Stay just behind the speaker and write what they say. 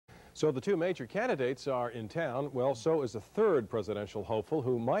So the two major candidates are in town. Well, so is a third presidential hopeful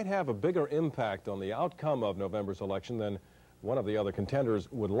who might have a bigger impact on the outcome of November's election than one of the other contenders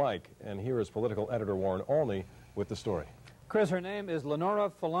would like. And here is political editor Warren Olney with the story. Chris, her name is Lenora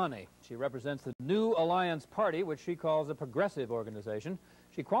Fulani. She represents the New Alliance Party, which she calls a progressive organization.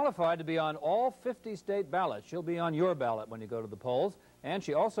 She qualified to be on all 50 state ballots. She'll be on your ballot when you go to the polls. And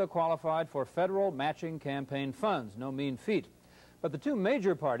she also qualified for federal matching campaign funds, no mean feat. But the two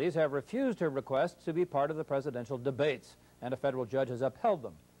major parties have refused her request to be part of the presidential debates, and a federal judge has upheld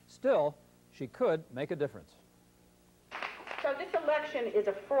them. Still, she could make a difference. So this election is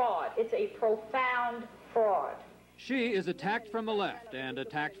a fraud. It's a profound fraud. She is attacked from the left and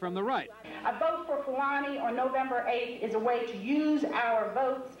attacked from the right. A vote for Fulani on November 8th is a way to use our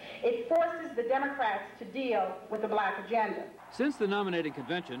votes. It forces the Democrats to deal with the black agenda. Since the nominating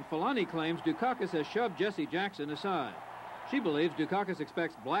convention, Fulani claims Dukakis has shoved Jesse Jackson aside. She believes Dukakis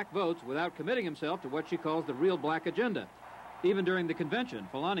expects black votes without committing himself to what she calls the real black agenda. Even during the convention,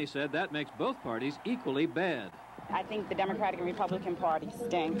 Fulani said that makes both parties equally bad. I think the Democratic and Republican parties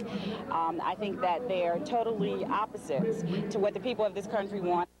stink. I think that they're totally opposites to what the people of this country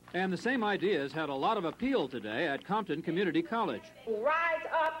want. And the same ideas had a lot of appeal today at Compton Community College. Rise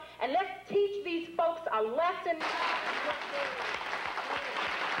up and let's teach these folks a lesson.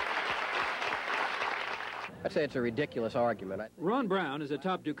 I'd say it's a ridiculous argument. Ron Brown is a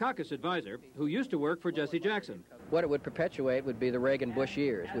top Dukakis advisor who used to work for Jesse Jackson. What it would perpetuate would be the Reagan-Bush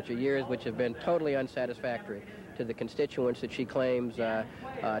years, which are years which have been totally unsatisfactory to the constituents that she claims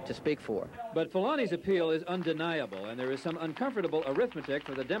to speak for. But Fulani's appeal is undeniable, and there is some uncomfortable arithmetic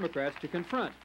for the Democrats to confront.